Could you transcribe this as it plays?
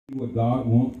What God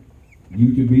wants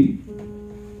you to be.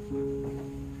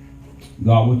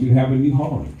 God wants you to have a new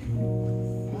heart.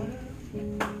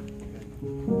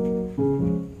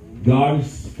 God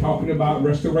is talking about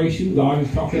restoration. God is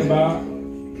talking about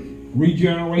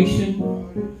regeneration.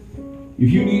 If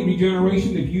you need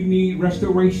regeneration, if you need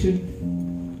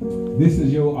restoration, this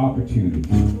is your opportunity.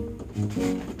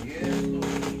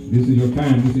 This is your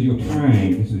time. This is your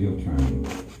time. This is your time.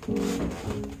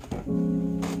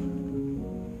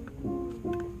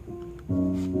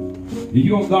 If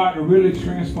you want God to really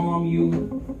transform you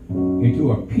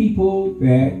into a people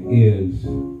that is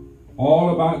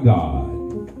all about God,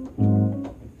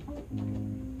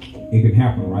 it can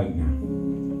happen right now.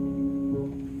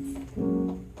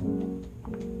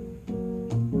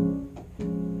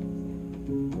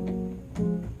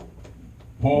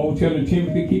 Paul telling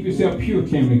Timothy, keep yourself pure,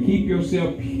 Timothy. Keep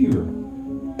yourself pure.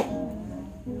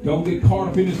 Don't get caught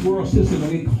up in this world system.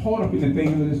 Don't get caught up in the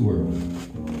things of this world.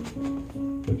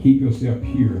 But keep yourself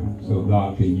pure so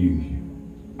God can use you.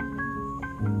 I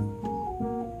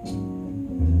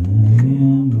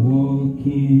am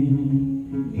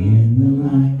walking in the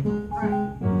light.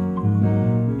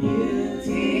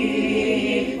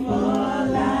 Beautiful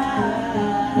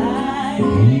light.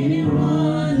 Ain't it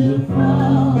wonderful?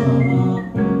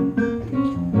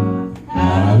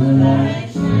 How the light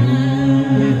shines.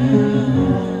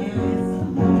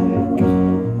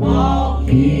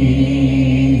 Walking.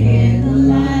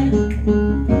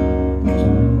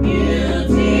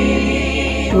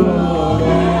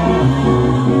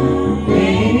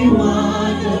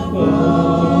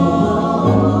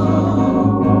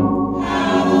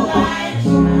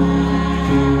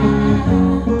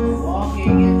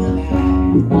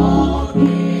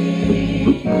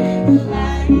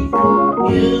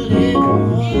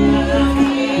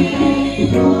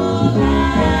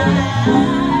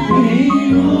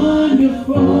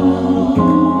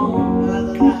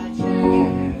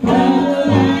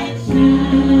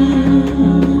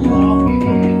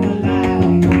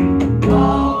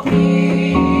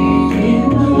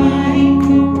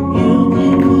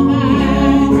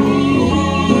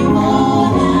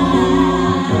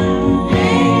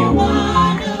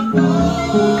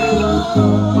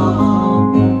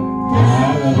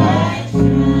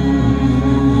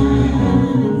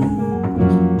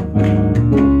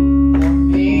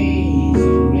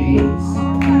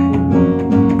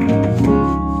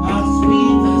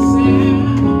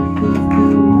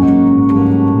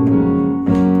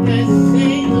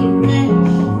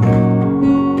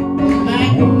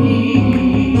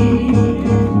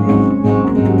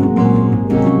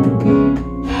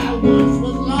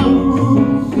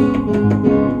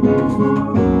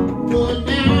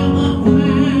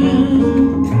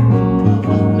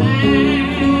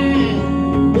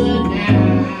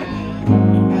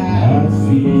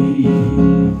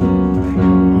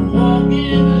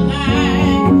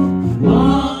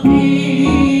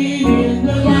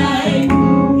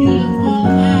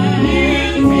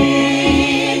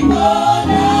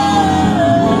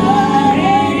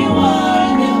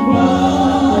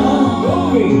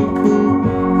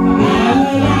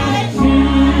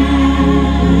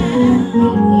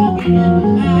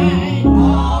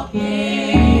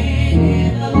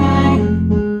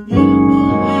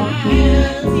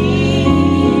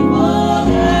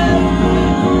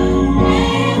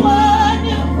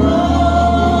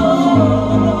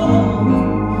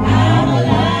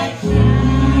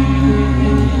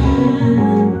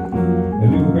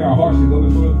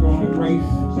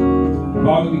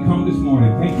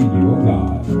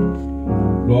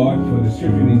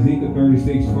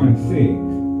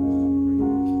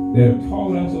 That have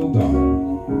taught us, oh God,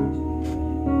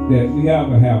 that we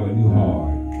have a new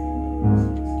heart.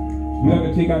 You have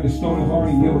to take out the stony heart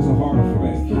and give us a heart of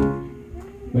flesh.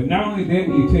 But not only that,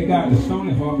 when you take out the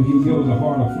stony heart, but you give us a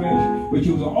heart of flesh, but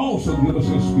you will also give us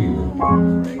a spirit.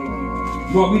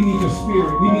 Lord, we need your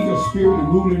spirit. We need your spirit to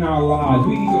rule in our lives.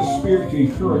 We need your spirit to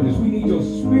encourage us. We need your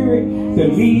spirit to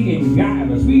lead and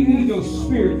guide us. We need your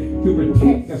spirit to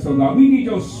protect us, oh God. We need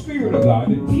your spirit, oh God,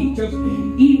 to teach us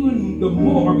even the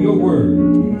more of your word.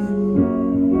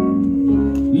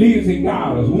 Lead us and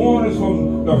guide us. Warn us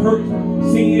from the hurt,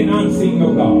 seen and unseen,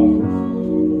 oh God.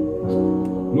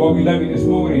 Lord, we love you this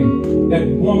morning. That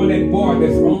woman, that boy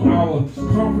that's on our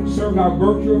conference service, our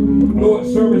virtual Lord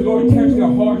service, Lord, touch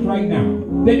their hearts right now.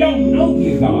 They don't know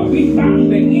you, God. We found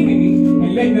the enemy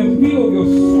and let them feel your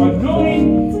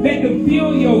anointing. Let them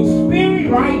feel your spirit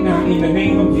right now in the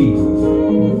name of Jesus.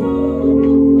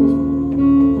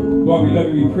 Lord, we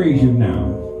love you. We praise you now.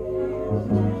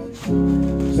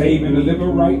 Save and deliver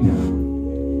right now.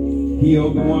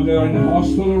 Heal the ones that are in the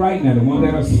hospital right now, the ones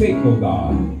that are sick, oh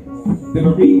God. The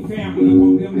bereaved family, look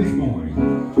on them this morning.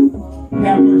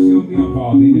 Have mercy on them,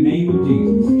 Father, in the name of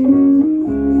Jesus.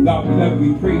 God, we love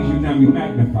you, we praise you, now we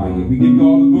magnify you. We give you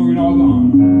all the glory and all the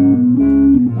honor.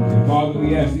 And Father,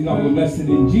 we ask these all the blessings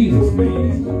in Jesus'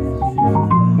 name.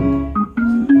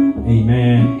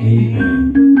 Amen,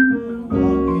 amen.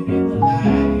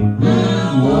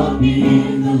 I'm walking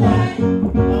in the light.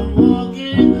 I'm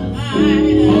walking in the light.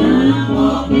 I'm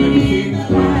walking in the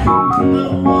light.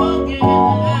 I'm walking in the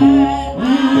light.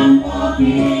 I'm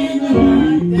walking in the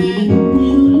light. That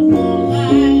beautiful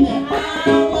light.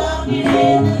 I'm walking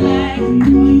in the light. I'm walking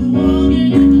in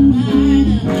the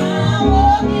light. I'm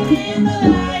walking in the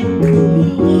light. I'm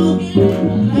walking in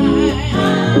the light.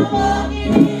 I'm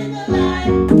walking in the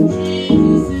light.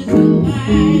 Jesus is the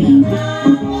light.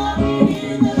 I'm walking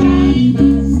in the light.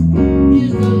 Jesus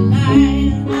is the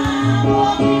light. I'm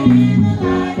walking in the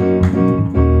light.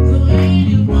 So ain't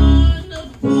it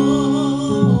wonderful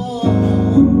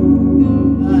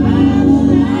how the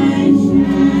light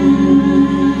shines?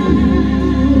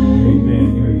 Amen.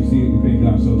 You see it. We thank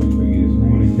God so much for you this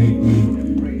morning. Thank you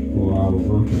for our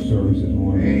virtual service this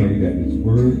morning. We pray that this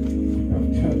word have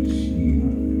touched you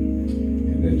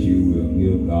and that you will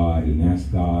give God and ask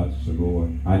God, so Lord,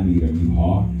 I need a new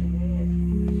heart.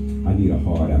 I need a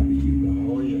heart after you, God.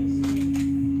 Oh, yes.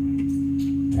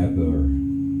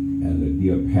 As a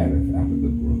deer patteth after the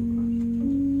brook.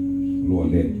 Lord,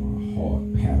 let my heart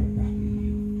patteth after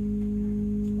you.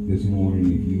 This morning,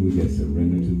 if you would just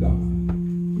surrender to God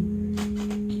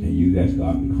and you ask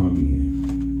God to come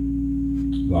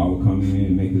in, God will come in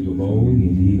and make his abode,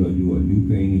 and he'll do a new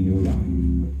thing in your life.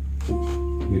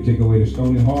 He'll take away the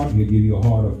stony heart, he'll give you a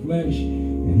heart of flesh,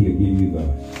 and he'll give you the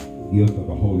gift of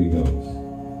the Holy Ghost.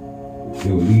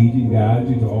 He will lead you, guide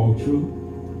you to all truth.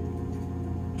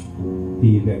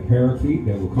 He is that paraclete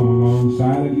that will come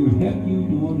alongside of you and help you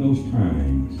during those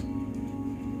times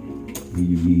when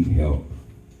you need help.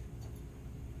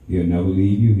 He'll never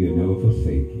leave you, he'll never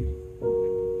forsake you.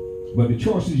 But the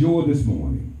choice is yours this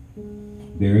morning.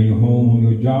 There in your home, on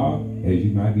your job, as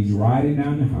you might be riding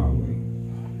down the highway.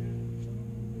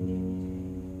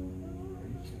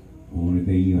 The only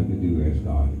thing you have to do is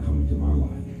God to come into my life.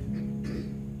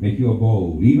 Make you a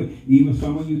bold. Even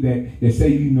some of you that say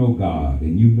you know God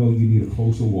and you know you need a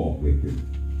closer walk with him.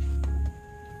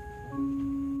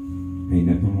 Ain't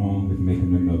nothing wrong with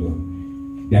making another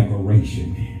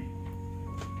declaration.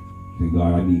 Saying,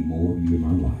 God, I need more of you in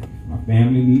my life. My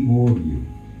family need more of you.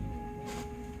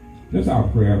 That's our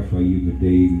prayer for you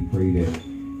today. We pray that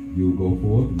you will go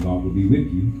forth and God will be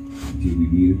with you until we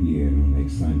meet again on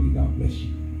next Sunday. God bless you.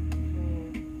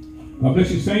 God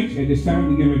bless you, saints. At this time,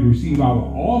 we're going to receive our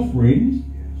offerings.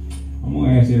 I'm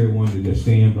going to ask everyone to just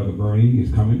stand. Brother Bernie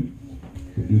is coming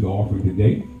to do the offering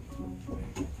today.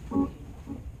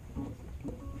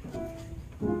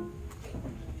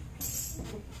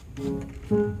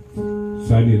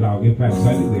 Sunday is our gift back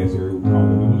Sunday. We ask everyone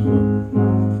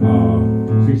for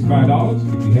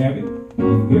 $65. If you have it, you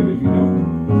can give it. If you don't,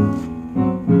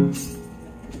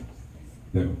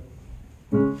 there.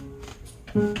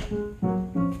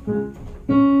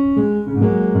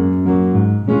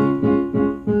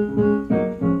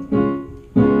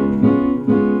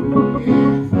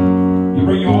 You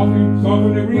bring your offering, salt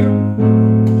from the real.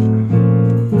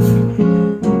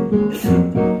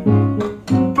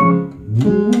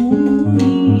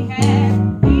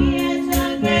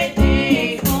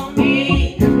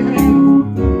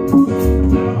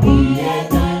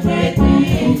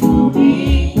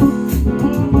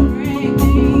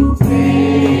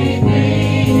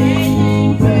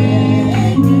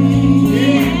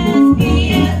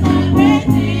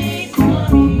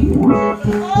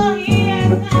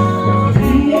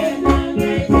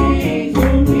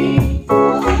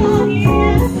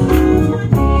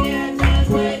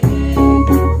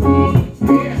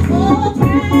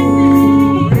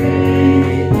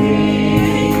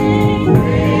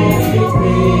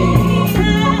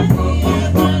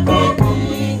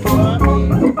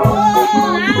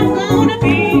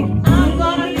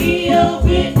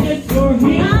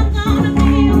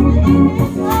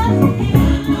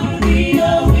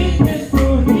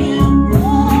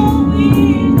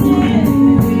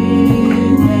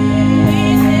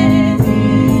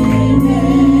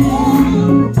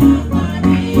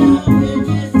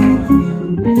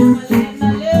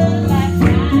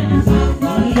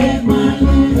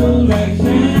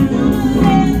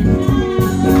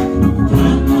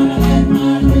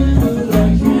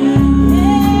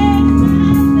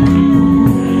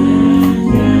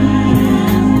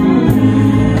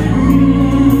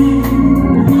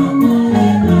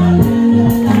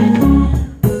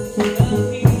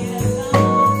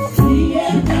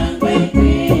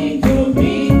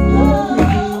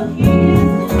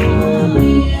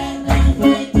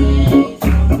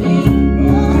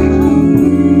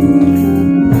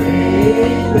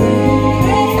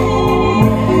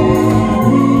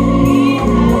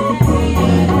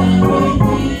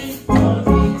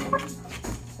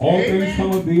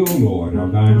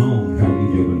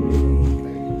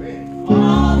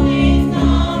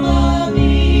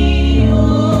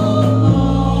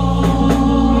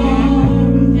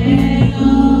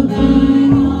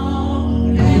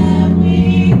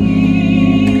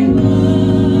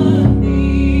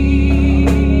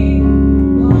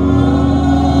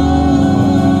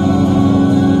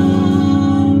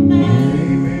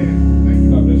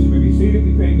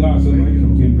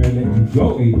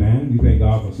 go, amen. We thank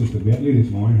God for Sister Bentley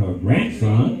this morning. Her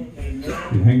grandson is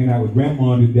hanging out with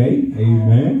Grandma today,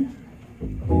 amen.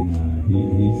 And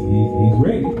he's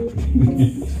ready.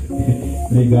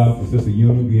 Thank God for Sister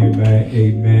Yuma being back,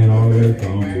 amen. All the way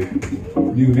from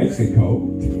New Mexico.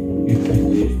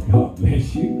 God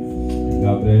bless you.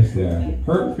 God bless the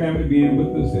Hurt family being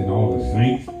with us and all the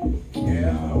saints.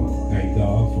 And thank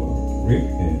God for Rick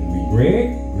and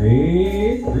Greg.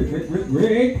 Is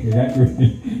that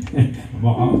Greg? I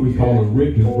always call him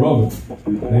Rick, his brother.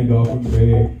 Thank God for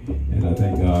Greg. And I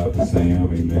thank God for Sam.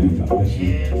 Amen. God bless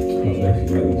you. God bless you,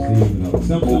 Brother Stephen.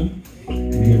 Simpson.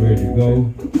 We get ready to go.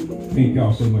 Thank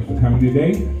y'all so much for coming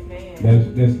today. Let's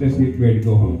get ready to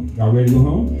go home. Y'all ready to go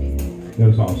home? Let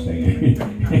us all stand.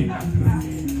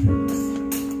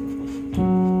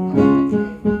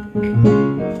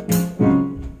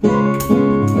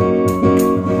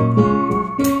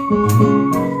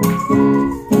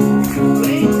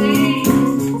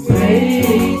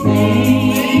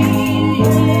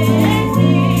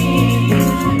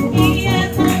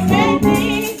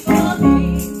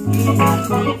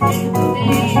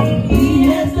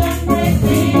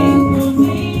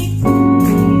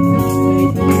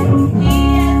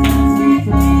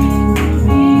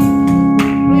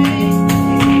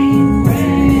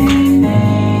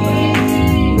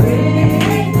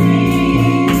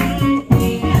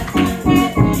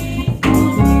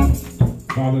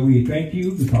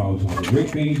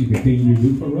 Things you continue to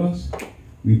do for us.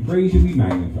 We praise you, we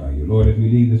magnify you. Lord, as we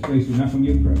leave this place, we're not from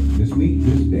your presence. This week,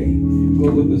 this day,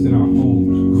 go with us in our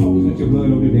homes. Close with your blood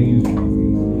over the days and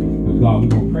always. But God, we're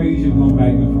going to praise you, we're going to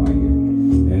magnify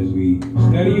you. As we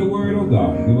study your word, oh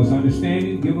God, give us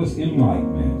understanding, give us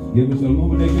enlightenment, give us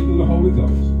illumination through the Holy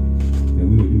Ghost. That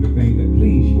we will do the things that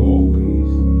please you always.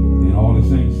 And all the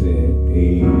saints said,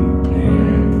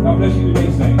 amen. God bless you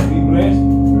today, saints. Be blessed.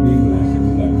 Be blessed.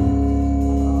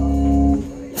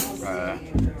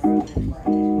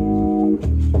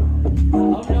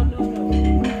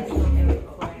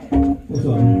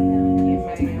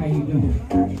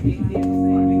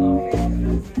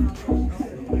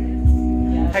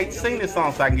 Hey, sing this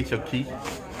song so I can get your key.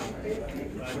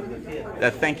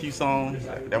 That thank you song.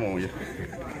 That one with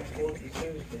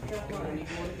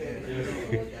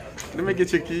you. Let me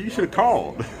get your key. You should have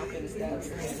called.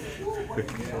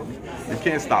 You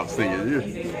can't stop singing.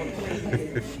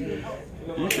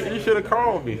 You should have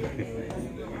called me.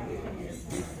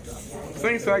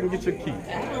 Sing so I can get your key.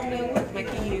 I don't know what my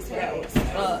key is for that.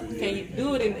 Can you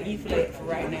do it in the E flat for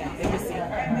right now? Let me see.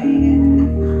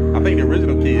 I think the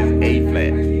original key is A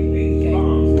flat.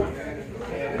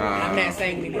 Okay. I'm not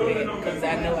singing it because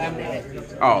I know I'm not.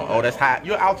 Oh, that's high.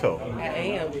 You're alto. I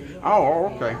am.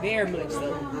 Oh, okay. Very much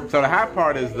so. So the high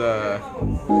part is that's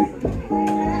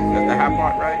the high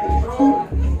part, right?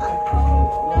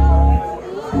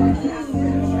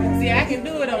 See, I can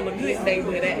do it on a good day,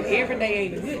 but every day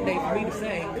ain't a good day for me to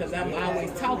sing because I'm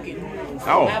always talking.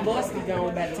 So my voice be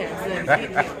gone by the time sun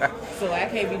gets here. So I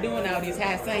can't be doing all this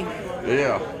high singing.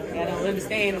 Yeah. I don't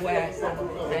understand why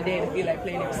my daddy feel like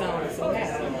playing them songs so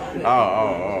high. But,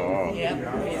 oh. Yeah.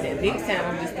 And then next time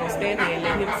I'm just gonna stand there and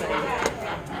let him sing.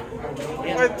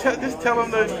 Yeah. Well, just tell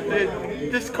him to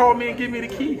just call me and give me the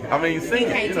key. I mean, sing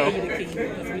it, you know. Tell you the key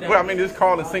because we don't. Well, I mean, just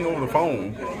call and sing over the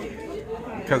phone.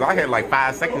 Because I had like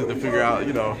 5 seconds to figure out,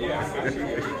 you know. Let's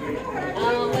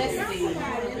see.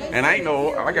 And I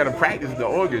got to practice the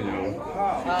organ, you know.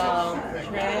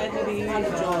 Tragedy.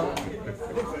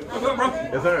 What's up, bro?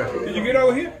 Yes, sir. Did you get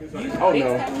over here? Oh,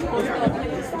 no.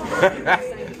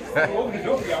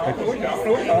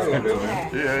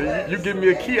 Yeah, you give me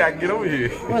a key, I can get over here.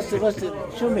 What's the,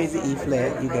 show me the E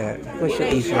flat you got. What's your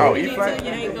E flat? Oh, E flat?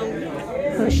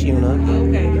 Hush, you know.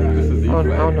 Okay. This is E I don't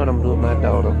know flat. what I'm doing with my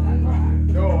daughter.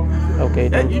 Okay.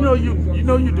 And you know you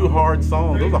do hard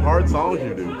songs. Those are hard songs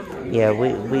you do. Yeah,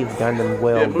 we've done them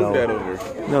well, Yeah, move though. that over.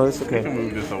 No, it's You okay. can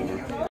move this over.